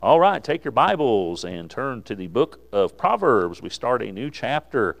All right, take your Bibles and turn to the book of Proverbs. We start a new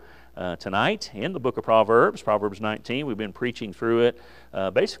chapter tonight in the book of Proverbs, Proverbs 19. We've been preaching through it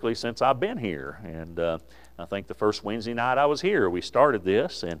basically since I've been here. And I think the first Wednesday night I was here, we started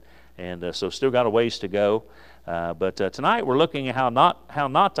this, and so still got a ways to go. But tonight we're looking at how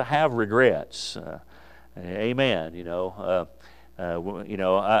not to have regrets. Amen.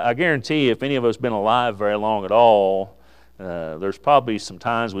 I guarantee if any of us been alive very long at all, there's probably some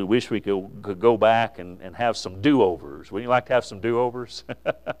times we wish we could go back and have some do-overs. Wouldn't you like to have some do-overs?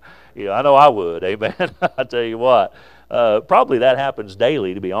 I know I would, amen. I tell you what, probably that happens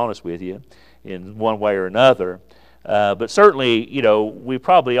daily, to be honest with you, in one way or another. But certainly, we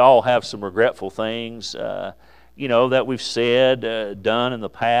probably all have some regretful things, that we've said, done in the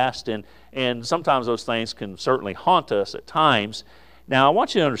past, and sometimes those things can certainly haunt us at times. Now, I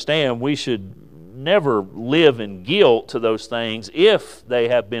want you to understand we should never live in guilt to those things if they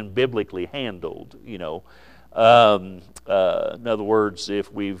have been biblically handled. In other words,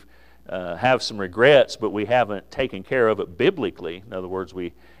 if we've have some regrets but we haven't taken care of it biblically, in other words,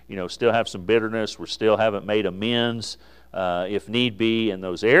 we still have some bitterness, we still haven't made amends if need be in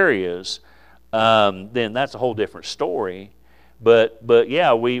those areas, then that's a whole different story. But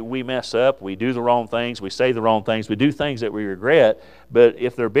yeah, we mess up, we do the wrong things, we say the wrong things, we do things that we regret, but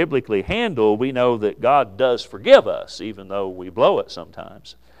if they're biblically handled, we know that God does forgive us, even though we blow it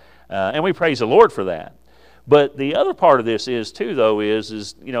sometimes. And we praise the Lord for that. But the other part of this is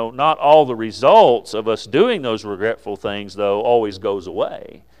not all the results of us doing those regretful things, though, always goes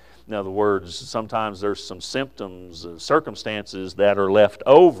away. In other words, sometimes there's some symptoms, circumstances that are left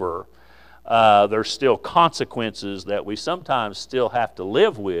over. There's still consequences that we sometimes still have to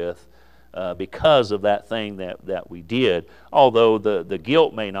live with because of that thing that we did. Although the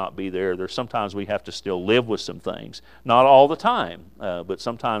guilt may not be there, there's sometimes we have to still live with some things. Not all the time, but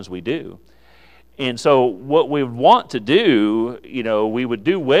sometimes we do. And so what we would want to do, we would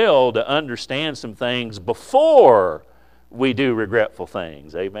do well to understand some things before we do regretful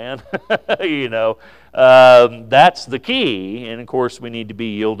things. Amen. That's the key. And of course, we need to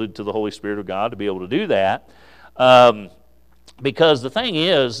be yielded to the Holy Spirit of God to be able to do that. Because the thing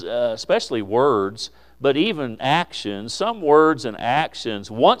is, especially words, but even actions, some words and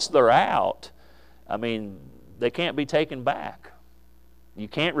actions, once they're out, they can't be taken back. You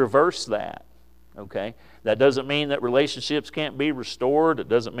can't reverse that. Okay? That doesn't mean that relationships can't be restored. It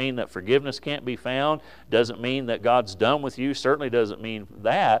doesn't mean that forgiveness can't be found. It doesn't mean that God's done with you. Certainly doesn't mean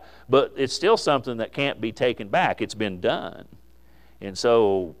that. But it's still something that can't be taken back. It's been done. And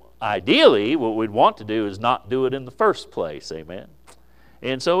so ideally, what we'd want to do is not do it in the first place. Amen.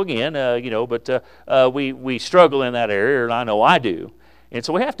 And so again, we struggle in that area, and I know I do. And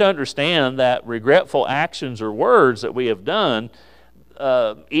so we have to understand that regretful actions or words that we have done,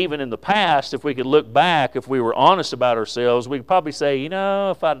 even in the past, if we could look back, if we were honest about ourselves, we could probably say,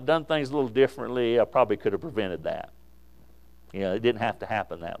 if I'd have done things a little differently, I probably could have prevented that. It didn't have to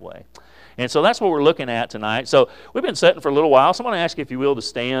happen that way. And so that's what we're looking at tonight. So we've been sitting for a little while, so I'm going to ask you, if you will, to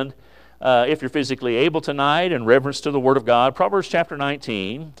stand, if you're physically able tonight, in reverence to the Word of God. Proverbs chapter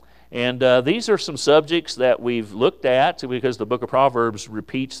 19. And these are some subjects that we've looked at, because the book of Proverbs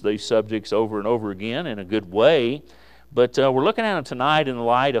repeats these subjects over and over again in a good way. But we're looking at them tonight in the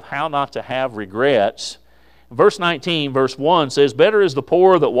light of how not to have regrets. Verse 19, verse 1 says, "Better is the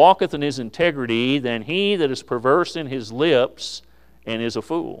poor that walketh in his integrity than he that is perverse in his lips and is a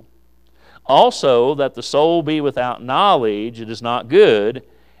fool. Also, that the soul be without knowledge, it is not good,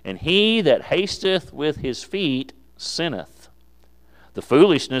 and he that hasteth with his feet sinneth. The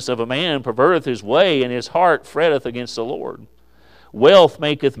foolishness of a man perverteth his way, and his heart fretteth against the Lord. Wealth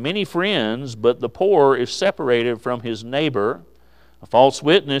maketh many friends, but the poor is separated from his neighbor. A false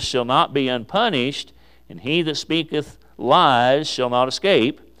witness shall not be unpunished, and he that speaketh lies shall not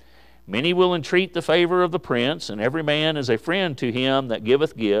escape. Many will entreat the favor of the prince, and every man is a friend to him that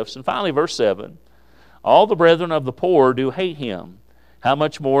giveth gifts." And finally, verse 7, "All the brethren of the poor do hate him. How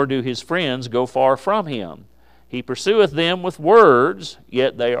much more do his friends go far from him? He pursueth them with words,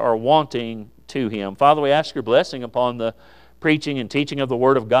 yet they are wanting to him." Father, we ask your blessing upon the preaching and teaching of the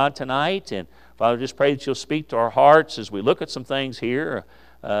Word of God tonight. And Father, just pray that you'll speak to our hearts as we look at some things here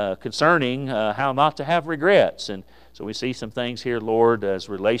concerning how not to have regrets. And so we see some things here, Lord, as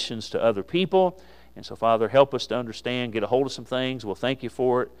relations to other people. And so, Father, help us to understand, get a hold of some things. We'll thank you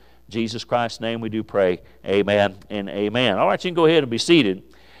for it. In Jesus Christ's name we do pray. Amen and amen. All right, you can go ahead and be seated.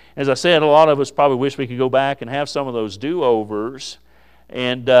 As I said, a lot of us probably wish we could go back and have some of those do-overs.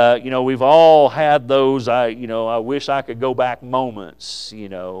 And, we've all had those, I wish I could go back moments,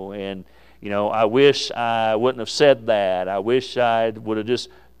 and, I wish I wouldn't have said that. I wish I would have just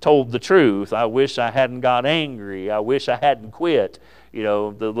told the truth. I wish I hadn't got angry. I wish I hadn't quit. You know,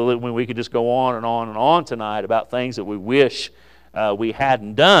 when we could just go on and on and on tonight about things that we wish we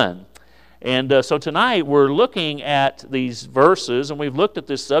hadn't done. And so tonight we're looking at these verses, and we've looked at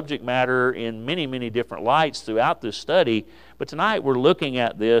this subject matter in many, many different lights throughout this study. But tonight we're looking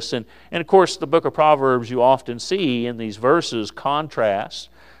at this, and of course the book of Proverbs, you often see in these verses contrasts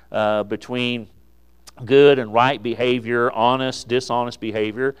between good and right behavior, honest, dishonest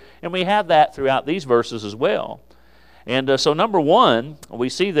behavior, and we have that throughout these verses as well. And so number one, we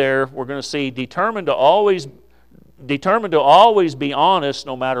see there, we're going to see determined to always be honest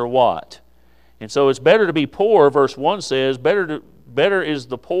no matter what. And so it's better to be poor, verse 1 says, better is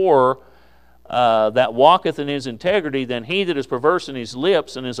the poor that walketh in his integrity than he that is perverse in his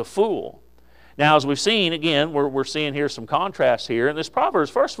lips and is a fool. Now, as we've seen, again, we're seeing here some contrast here. And this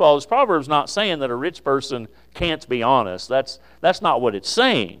Proverbs, first of all, this Proverbs not saying that a rich person can't be honest. That's not what it's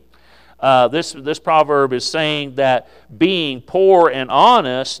saying. This proverb is saying that being poor and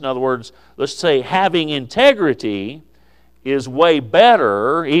honest, in other words, let's say having integrity, is way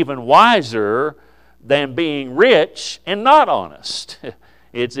better, even wiser, than being rich and not honest.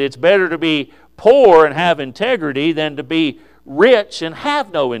 It's better to be poor and have integrity than to be rich and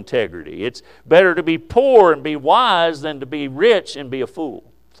have no integrity. It's better to be poor and be wise than to be rich and be a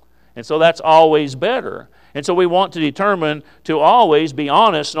fool. And so that's always better. And so we want to determine to always be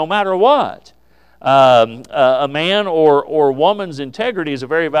honest no matter what. A man or woman's integrity is a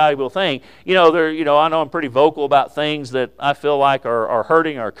very valuable thing. I know I'm pretty vocal about things that I feel like are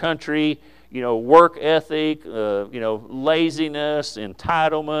hurting our country. Work ethic, laziness,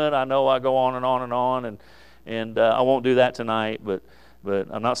 entitlement. I know I go on and on and on, and I won't do that tonight. But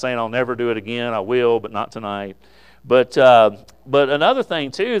I'm not saying I'll never do it again. I will, but not tonight. But another thing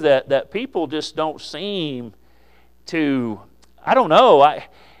too that people just don't seem to. I don't know.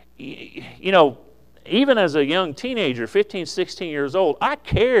 Even as a young teenager, 15, 16 years old, I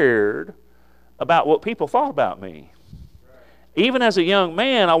cared about what people thought about me. Even as a young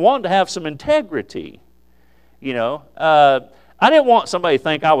man, I wanted to have some integrity. I didn't want somebody to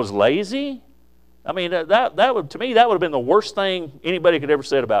think I was lazy. I mean, that would, to me, that would have been the worst thing anybody could ever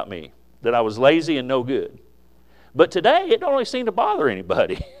said about me, that I was lazy and no good. But today, it don't really seem to bother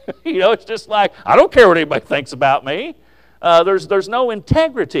anybody. It's just like, I don't care what anybody thinks about me. There's no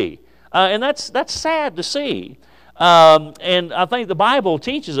integrity. And that's sad to see. And I think the Bible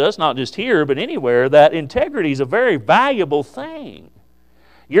teaches us, not just here, but anywhere, that integrity is a very valuable thing.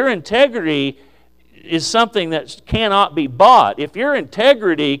 Your integrity is something that cannot be bought. If your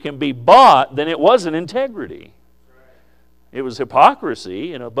integrity can be bought, then it wasn't integrity. It was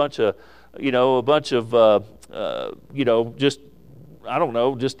hypocrisy and a bunch of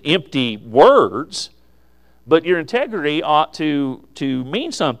just empty words. But your integrity ought to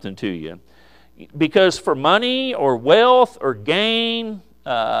mean something to you. Because for money or wealth or gain,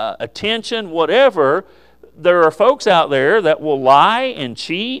 attention, whatever, there are folks out there that will lie and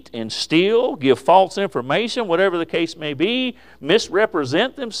cheat and steal, give false information, whatever the case may be,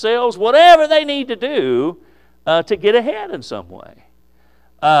 misrepresent themselves, whatever they need to do to get ahead in some way.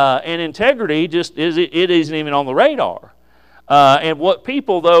 And integrity it isn't even on the radar. And what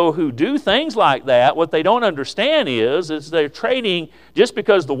people, though, who do things like that, what they don't understand is they're trading, just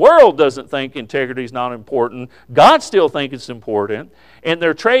because the world doesn't think integrity is not important, God still thinks it's important, and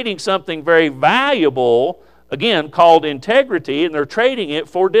they're trading something very valuable, again, called integrity, and they're trading it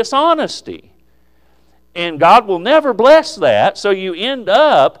for dishonesty. And God will never bless that, so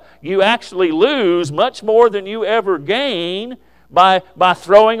you actually lose much more than you ever gain by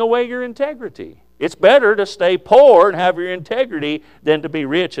throwing away your integrity. It's better to stay poor and have your integrity than to be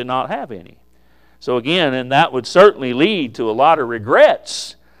rich and not have any. So again, and that would certainly lead to a lot of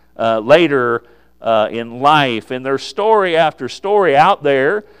regrets later in life. And there's story after story out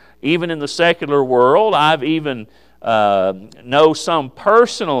there, even in the secular world. I've even know some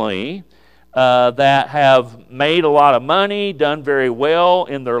personally that have made a lot of money, done very well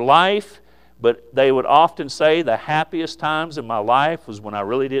in their life, but they would often say the happiest times in my life was when I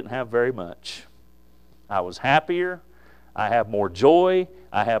really didn't have very much. I was happier, I had more joy,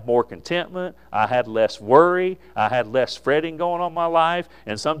 I had more contentment, I had less worry, I had less fretting going on in my life,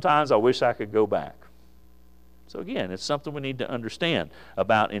 and sometimes I wish I could go back. So again, it's something we need to understand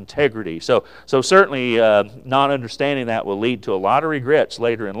about integrity. So certainly not understanding that will lead to a lot of regrets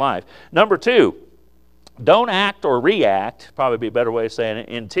later in life. Number two, don't act or react, probably be a better way of saying it,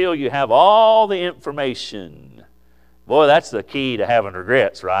 until you have all the information. Boy, that's the key to having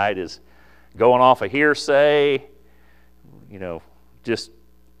regrets, right? Is going off a hearsay, just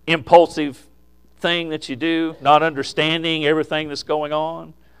impulsive thing that you do, not understanding everything that's going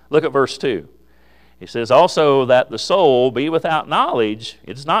on. Look at verse 2. He says, also that the soul be without knowledge,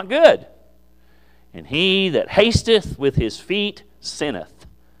 it is not good. And he that hasteth with his feet sinneth.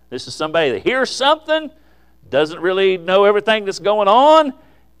 This is somebody that hears something, doesn't really know everything that's going on,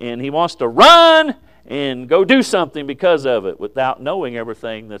 and he wants to run and go do something because of it without knowing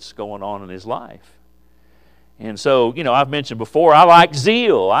everything that's going on in his life. And so, I've mentioned before, I like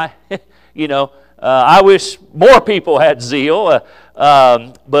zeal. I wish more people had zeal,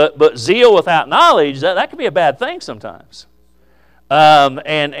 but zeal without knowledge, that can be a bad thing sometimes.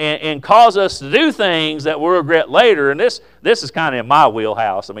 And cause us to do things that we'll regret later. And this is kind of in my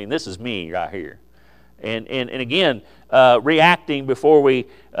wheelhouse. I mean, this is me right here. And again, reacting before we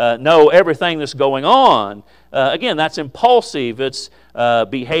know everything that's going on. Again, that's impulsive. It's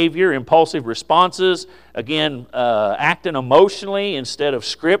behavior, impulsive responses. Again, acting emotionally instead of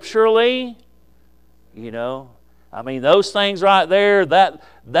scripturally. I mean, those things right there,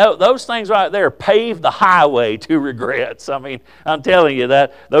 those things right there pave the highway to regrets. I mean, I'm telling you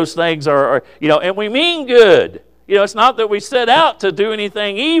that those things are and we mean good. It's not that we set out to do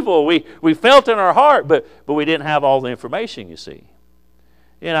anything evil. We felt in our heart, but we didn't have all the information, you see.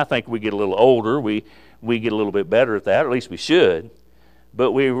 And I think we get a little older, we get a little bit better at that, or at least we should.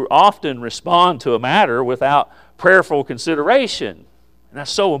 But we often respond to a matter without prayerful consideration. And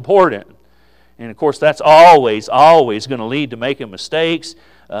that's so important. And of course, that's always going to lead to making mistakes,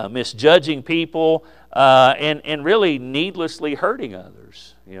 misjudging people, and really needlessly hurting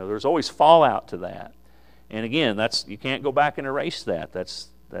others. There's always fallout to that. And again, you can't go back and erase that. That's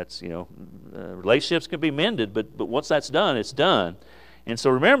relationships can be mended, but once that's done, it's done. And so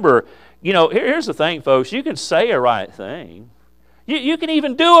remember, here's the thing, folks. You can say a right thing. You can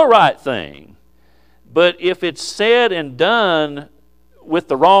even do a right thing. But if it's said and done with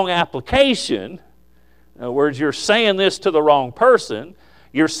the wrong application, in other words, you're saying this to the wrong person,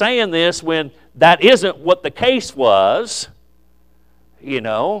 you're saying this when that isn't what the case was,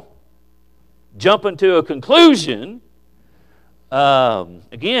 jumping to a conclusion.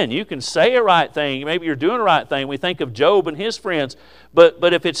 Again, you can say a right thing. Maybe you're doing a right thing. We think of Job and his friends.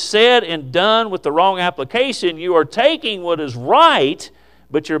 But if it's said and done with the wrong application, you are taking what is right,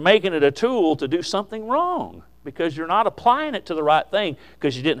 but you're making it a tool to do something wrong because you're not applying it to the right thing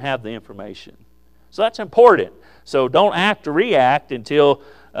because you didn't have the information. So that's important. So don't act or react until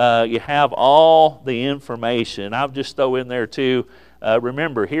you have all the information. I'll just throw in there too,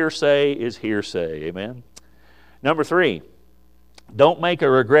 remember, hearsay is hearsay. Amen? Number 3, don't make a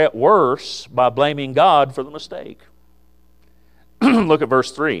regret worse by blaming God for the mistake. Look at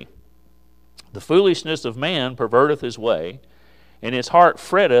verse 3. The foolishness of man perverteth his way, and his heart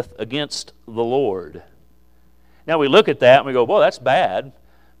fretteth against the Lord. Now we look at that and we go, well, that's bad.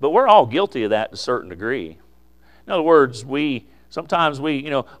 But we're all guilty of that to a certain degree. In other words, sometimes Lord,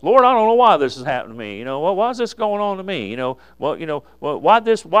 I don't know why this is happening to me. Well, why is this going on to me? Why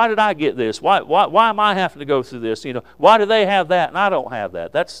did I get this? Why am I having to go through this? Why do they have that and I don't have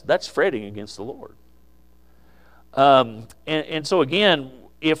that? That's fretting against the Lord. And so again,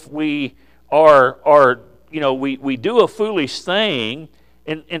 if we we do a foolish thing,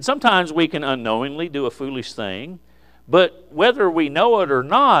 and sometimes we can unknowingly do a foolish thing, but whether we know it or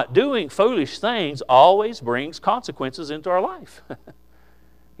not, doing foolish things always brings consequences into our life.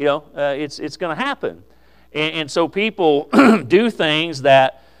 It's going to happen. And so people do things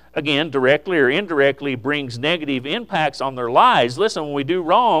that, again, directly or indirectly brings negative impacts on their lives. Listen, when we do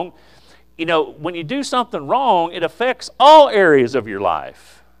wrong, when you do something wrong, it affects all areas of your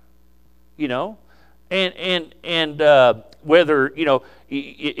life. And whether,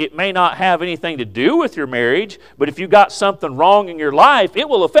 it may not have anything to do with your marriage, but if you got something wrong in your life, it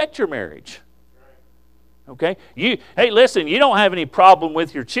will affect your marriage. Okay? Hey, listen, you don't have any problem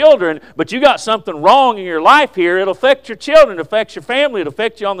with your children, but you got something wrong in your life here, it'll affect your children, it affects your family, it'll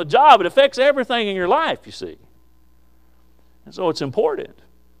affect you on the job, it affects everything in your life, you see. And so it's important.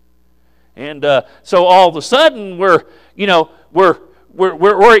 And so all of a sudden we're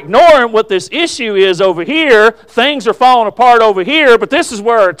ignoring what this issue is over here. Things are falling apart over here, but this is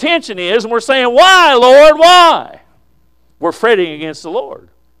where our attention is, and we're saying, why, Lord, why? We're fretting against the Lord.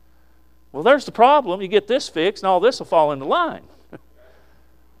 Well, there's the problem. You get this fixed, and all this will fall into line.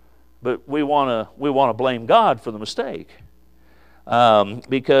 But we want to blame God for the mistake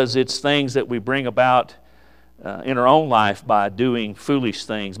because it's things that we bring about in our own life by doing foolish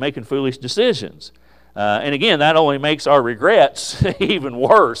things, making foolish decisions. And again, that only makes our regrets even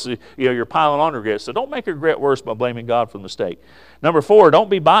worse. You're piling on regrets. So don't make a regret worse by blaming God for the mistake. Number 4, don't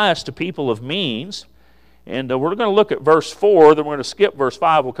be biased to people of means, And we're going to look at verse 4, then we're going to skip verse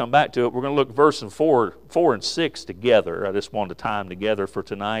 5, we'll come back to it. We're going to look at verse 4 and 6 together. I just wanted to tie them together for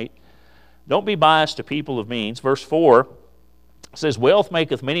tonight. Don't be biased to people of means. Verse 4 says, wealth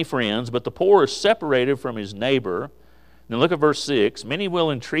maketh many friends, but the poor is separated from his neighbor. Then look at verse 6. Many will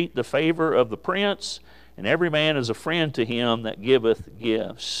entreat the favor of the prince, and every man is a friend to him that giveth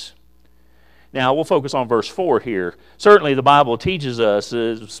gifts. Now, we'll focus on verse 4 here. Certainly, the Bible teaches us,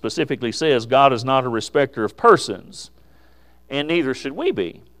 specifically says, God is not a respecter of persons, and neither should we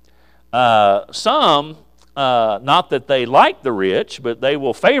be. Some, not that they like the rich, but they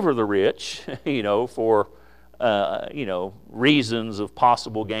will favor the rich, for, reasons of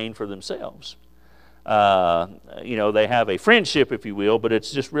possible gain for themselves. They have a friendship, if you will, but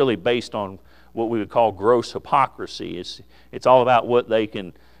it's just really based on what we would call gross hypocrisy. It's all about what they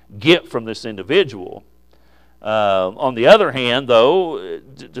can get from this individual. On the other hand, though,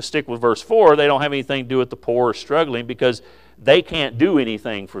 to stick with verse 4, they don't have anything to do with the poor or struggling because they can't do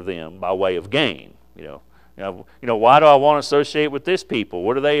anything for them by way of gain. Why do I want to associate with this people?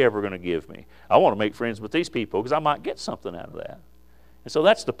 What are they ever going to give me? I want to make friends with these people because I might get something out of that. And so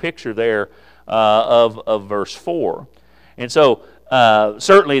that's the picture there of verse 4. And so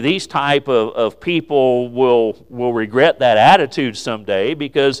certainly these type of people will regret that attitude someday,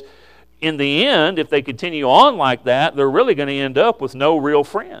 because in the end, if they continue on like that, they're really going to end up with no real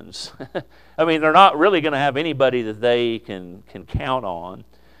friends. I mean, they're not really going to have anybody that they can count on,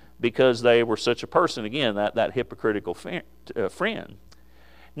 because they were such a person, again, that hypocritical friend.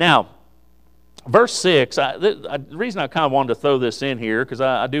 Now, verse 6, the reason I kind of wanted to throw this in here, because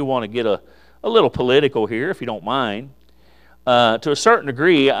I do want to get a little political here, if you don't mind. To a certain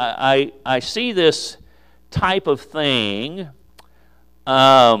degree, I see this type of thing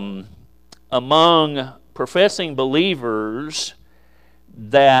among professing believers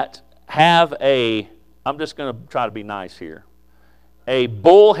that have I'm just going to try to be nice here, a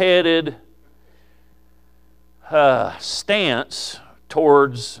bullheaded stance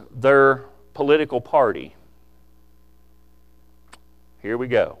towards their political party. Here we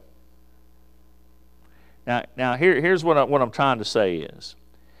go. Now here's what I'm trying to say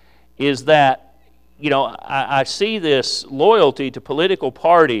is that, I see this loyalty to political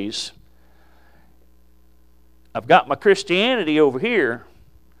parties. I've got my Christianity over here,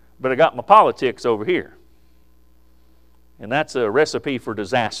 but I got my politics over here. And that's a recipe for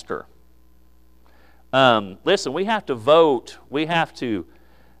disaster. Listen, we have to vote. We have to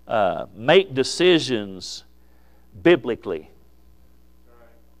make decisions biblically.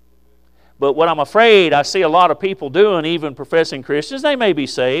 But what I'm afraid I see a lot of people doing, even professing Christians, they may be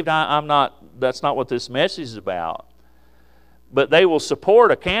saved. That's not what this message is about. But they will support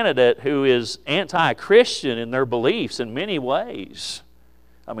a candidate who is anti-Christian in their beliefs in many ways.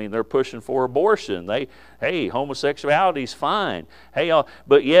 I mean, they're pushing for abortion. Hey, homosexuality's fine.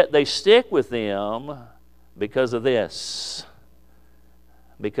 But yet they stick with them because of this.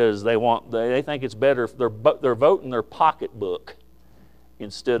 Because they think it's better if they're voting their pocketbook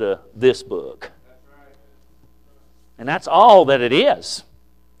instead of this book. And that's all that it is.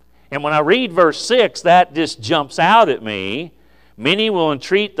 And when I read verse 6, that just jumps out at me. Many will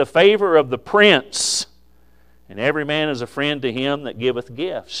entreat the favor of the prince, and every man is a friend to him that giveth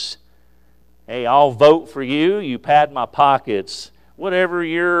gifts. Hey, I'll vote for you. You pad my pockets. Whatever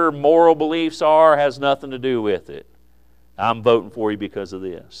your moral beliefs are has nothing to do with it. I'm voting for you because of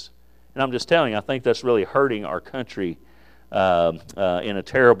this. And I'm just telling you, I think that's really hurting our country in a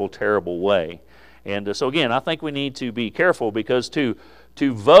terrible, terrible way. And so again, I think we need to be careful, because to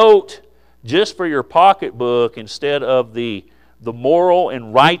vote just for your pocketbook instead of the moral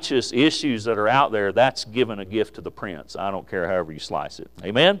and righteous issues that are out there, that's giving a gift to the prince. I don't care however you slice it.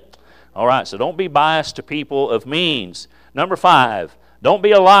 Amen? All right, so don't be biased to people of means. Number 5, don't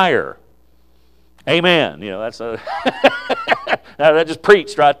be a liar. Amen. That's that just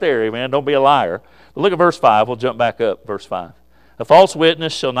preached right there. Amen. Don't be a liar. But look at verse 5. We'll jump back up. Verse 5. A false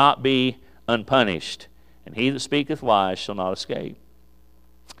witness shall not be unpunished, and he that speaketh lies shall not escape.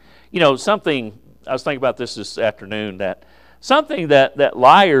 Something, I was thinking about this afternoon, that something that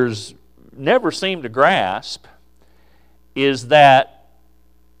liars never seem to grasp is that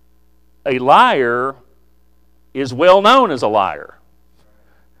a liar is well known as a liar.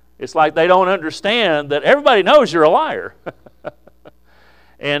 It's like they don't understand that everybody knows you're a liar.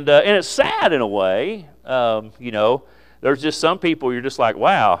 And it's sad in a way. There's just some people you're just like,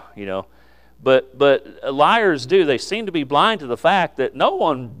 wow, But liars they seem to be blind to the fact that no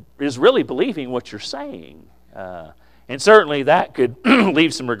one is really believing what you're saying. And certainly that could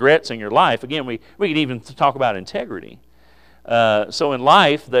leave some regrets in your life. Again, we could even talk about integrity. So in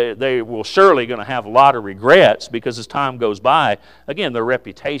life, they will surely going to have a lot of regrets because as time goes by, again, their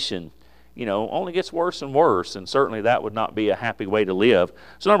reputation, only gets worse and worse, and certainly that would not be a happy way to live.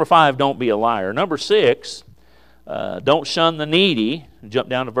 So number 5, don't be a liar. Number 6, don't shun the needy. Jump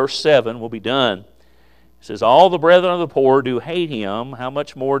down to verse 7, we'll be done. It says, all the brethren of the poor do hate him. How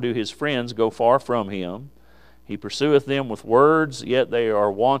much more do his friends go far from him? He pursueth them with words, yet they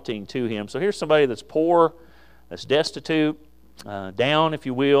are wanting to him. So here's somebody that's poor, that's destitute, down, if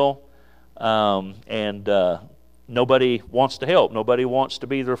you will, and nobody wants to help. Nobody wants to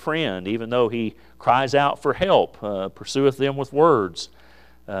be their friend, even though he cries out for help, pursueth them with words,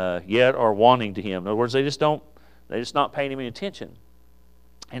 yet are wanting to him. In other words, they're just not paying him any attention.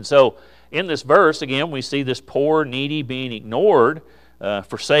 And so in this verse, again, we see this poor, needy being ignored,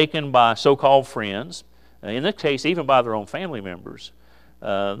 forsaken by so-called friends, in this case, even by their own family members. In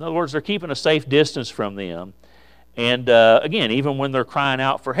other words, they're keeping a safe distance from them. And again, even when they're crying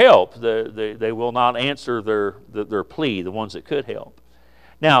out for help, they will not answer their plea, the ones that could help.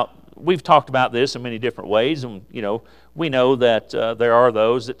 Now, we've talked about this in many different ways, and we know that there are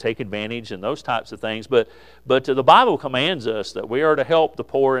those that take advantage and those types of things. But the Bible commands us that we are to help the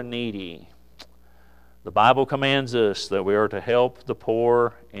poor and needy. The Bible commands us that we are to help the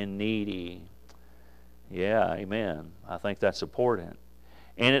poor and needy. Yeah, amen. I think that's important.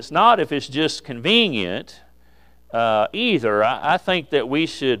 And it's not if it's just convenient either. I think that we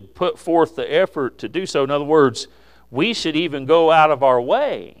should put forth the effort to do so. In other words, we should even go out of our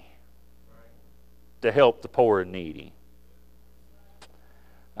way to help the poor and needy.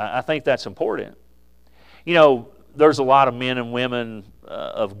 I think that's important. There's a lot of men and women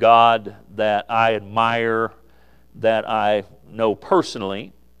of God that I admire, that I know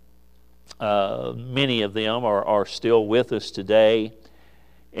personally. Many of them are still with us today.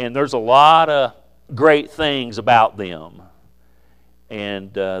 And there's a lot of great things about them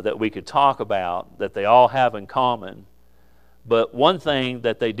and that we could talk about that they all have in common. But one thing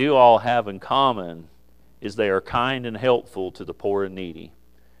that they do all have in common is they are kind and helpful to the poor and needy.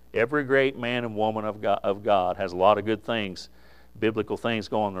 Every great man and woman of God has a lot of good things, biblical things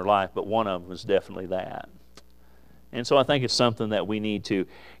going in their life, but one of them is definitely that. And so I think it's something that we need to,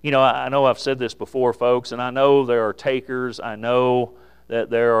 I know I've said this before, folks, and I know there are takers. I know that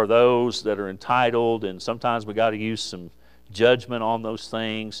there are those that are entitled, and sometimes we got to use some judgment on those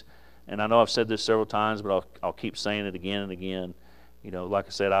things. And I know I've said this several times, but I'll keep saying it again and again. Like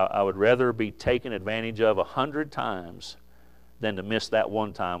I said, I would rather be taken advantage of 100 times than to miss that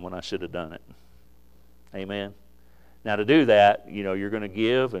one time when I should have done it. Amen. Now to do that, you're going to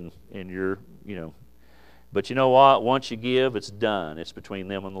give, and you're, but you know what? Once you give, it's done. It's between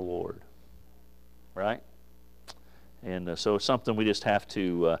them and the Lord. Right? And so it's something we just have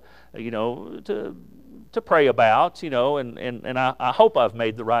to, to pray about, and I hope I've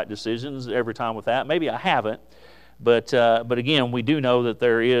made the right decisions every time with that. Maybe I haven't, but again, we do know that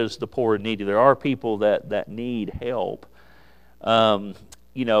there is the poor and needy. There are people that need help. If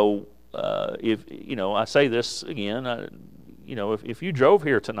I say this again, if you drove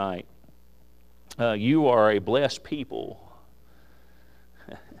here tonight, you are a blessed people.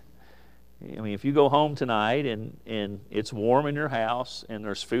 If you go home tonight and it's warm in your house and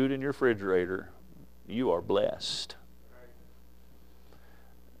there's food in your refrigerator, you are blessed.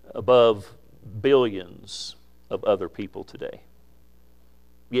 Above billions of other people today.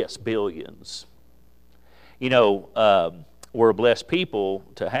 Yes, billions. We're a blessed people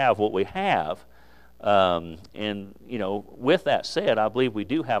to have what we have. With that said, I believe we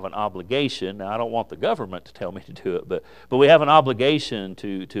do have an obligation. Now, I don't want the government to tell me to do it, but we have an obligation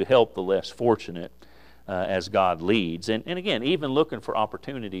to help the less fortunate as God leads. And again, even looking for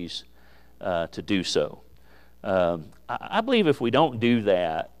opportunities to do so. I believe if we don't do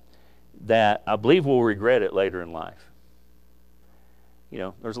that I believe we'll regret it later in life.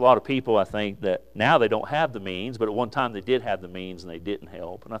 There's a lot of people, I think, that now they don't have the means, but at one time they did have the means and they didn't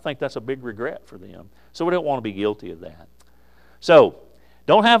help. And I think that's a big regret for them. So we don't want to be guilty of that. So,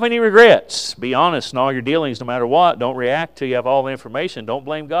 don't have any regrets. Be honest in all your dealings no matter what. Don't react till you have all the information. Don't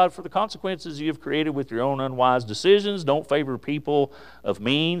blame God for the consequences you've created with your own unwise decisions. Don't favor people of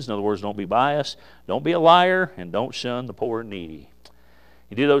means. In other words, don't be biased. Don't be a liar, and don't shun the poor and needy.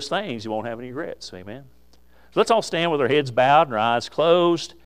 You do those things, you won't have any regrets. Amen. So let's all stand with our heads bowed and our eyes closed.